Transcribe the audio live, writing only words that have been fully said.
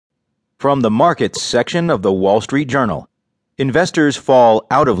From the Markets section of the Wall Street Journal. Investors Fall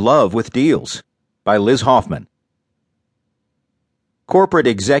Out of Love with Deals by Liz Hoffman. Corporate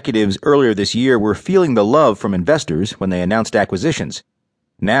executives earlier this year were feeling the love from investors when they announced acquisitions.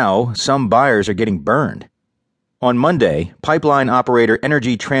 Now, some buyers are getting burned. On Monday, pipeline operator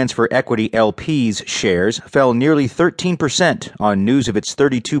Energy Transfer Equity LP's shares fell nearly 13% on news of its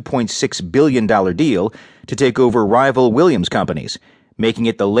 $32.6 billion deal to take over rival Williams companies, making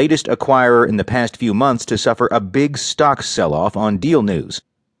it the latest acquirer in the past few months to suffer a big stock sell-off on deal news.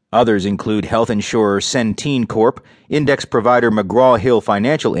 Others include health insurer Centene Corp., index provider McGraw-Hill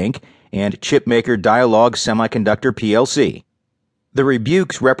Financial Inc., and chipmaker Dialog Semiconductor plc. The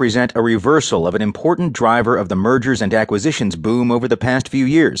rebukes represent a reversal of an important driver of the mergers and acquisitions boom over the past few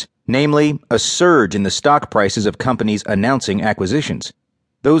years, namely, a surge in the stock prices of companies announcing acquisitions.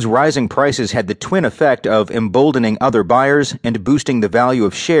 Those rising prices had the twin effect of emboldening other buyers and boosting the value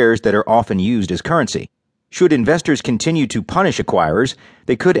of shares that are often used as currency. Should investors continue to punish acquirers,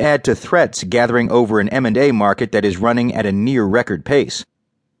 they could add to threats gathering over an M&A market that is running at a near-record pace.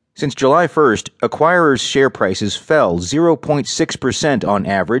 Since July 1st, acquirers' share prices fell 0.6% on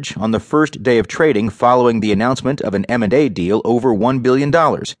average on the first day of trading following the announcement of an M&A deal over $1 billion,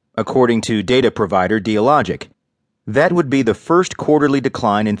 according to data provider Dealogic. That would be the first quarterly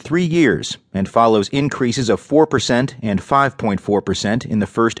decline in 3 years and follows increases of 4% and 5.4% in the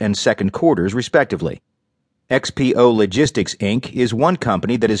first and second quarters, respectively. XPO Logistics, Inc. is one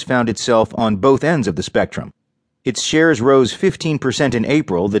company that has found itself on both ends of the spectrum. Its shares rose 15% in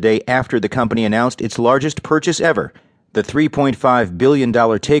April, the day after the company announced its largest purchase ever, the $3.5 billion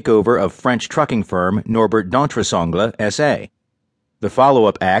takeover of French trucking firm Norbert Dentressangle SA. The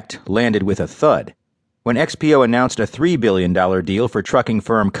follow-up act landed with a thud. When XPO announced a $3 billion deal for trucking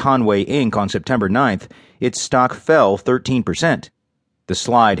firm Conway Inc. on September 9th, its stock fell 13%. The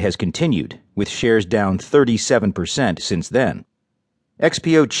slide has continued, with shares down 37% since then.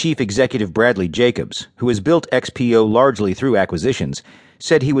 XPO Chief Executive Bradley Jacobs, who has built XPO largely through acquisitions,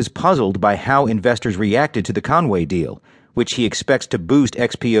 said he was puzzled by how investors reacted to the Conway deal, which he expects to boost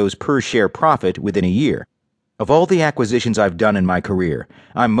XPO's per-share profit within a year. "Of all the acquisitions I've done in my career,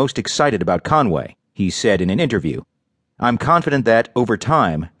 I'm most excited about Conway," he said in an interview. "I'm confident that, over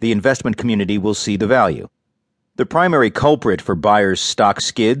time, the investment community will see the value." The primary culprit for buyers' stock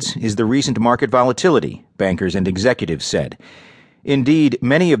skids is the recent market volatility, bankers and executives said. Indeed,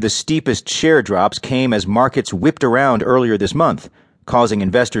 many of the steepest share drops came as markets whipped around earlier this month, causing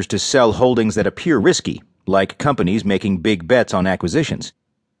investors to sell holdings that appear risky, like companies making big bets on acquisitions.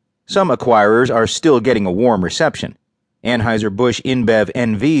 Some acquirers are still getting a warm reception. Anheuser-Busch InBev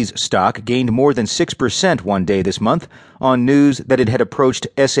NV's stock gained more than 6% one day this month on news that it had approached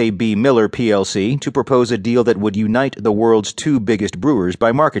SAB Miller plc to propose a deal that would unite the world's two biggest brewers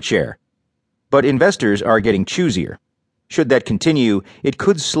by market share. But investors are getting choosier. Should that continue, it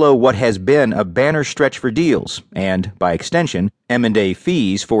could slow what has been a banner stretch for deals and, by extension, M&A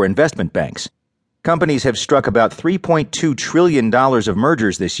fees for investment banks. Companies have struck about $3.2 trillion of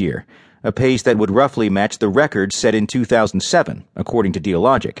mergers this year, a pace that would roughly match the record set in 2007, according to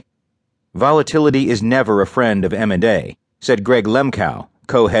Dealogic. "Volatility is never a friend of M&A," said Greg Lemkow,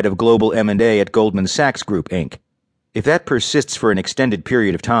 co-head of global M&A at Goldman Sachs Group, Inc. "If that persists for an extended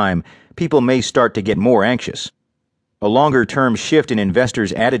period of time, people may start to get more anxious." A longer-term shift in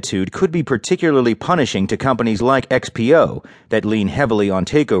investors' attitude could be particularly punishing to companies like XPO that lean heavily on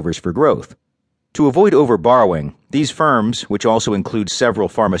takeovers for growth. To avoid overborrowing, these firms, which also include several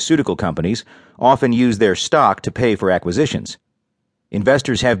pharmaceutical companies, often use their stock to pay for acquisitions.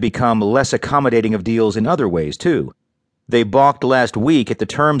 Investors have become less accommodating of deals in other ways, too. They balked last week at the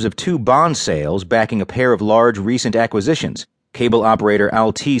terms of 2 bond sales backing a pair of large recent acquisitions, cable operator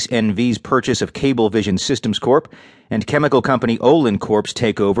Altice NV's purchase of Cablevision Systems Corp. And chemical company Olin Corp's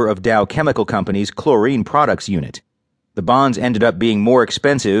takeover of Dow Chemical Company's chlorine products unit. The bonds ended up being more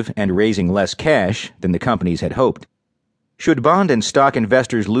expensive and raising less cash than the companies had hoped. Should bond and stock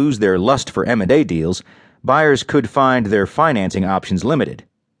investors lose their lust for M&A deals, buyers could find their financing options limited.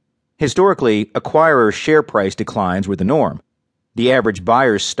 Historically, acquirer share price declines were the norm. The average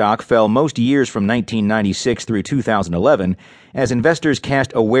buyer's stock fell most years from 1996 through 2011 as investors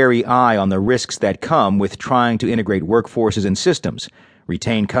cast a wary eye on the risks that come with trying to integrate workforces and systems,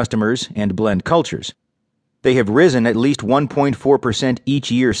 retain customers, and blend cultures. They have risen at least 1.4% each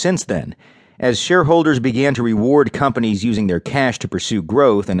year since then, as shareholders began to reward companies using their cash to pursue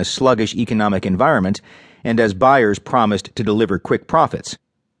growth in a sluggish economic environment, and as buyers promised to deliver quick profits.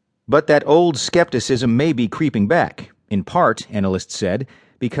 But that old skepticism may be creeping back, in part, analysts said,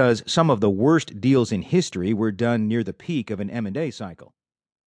 because some of the worst deals in history were done near the peak of an M&A cycle.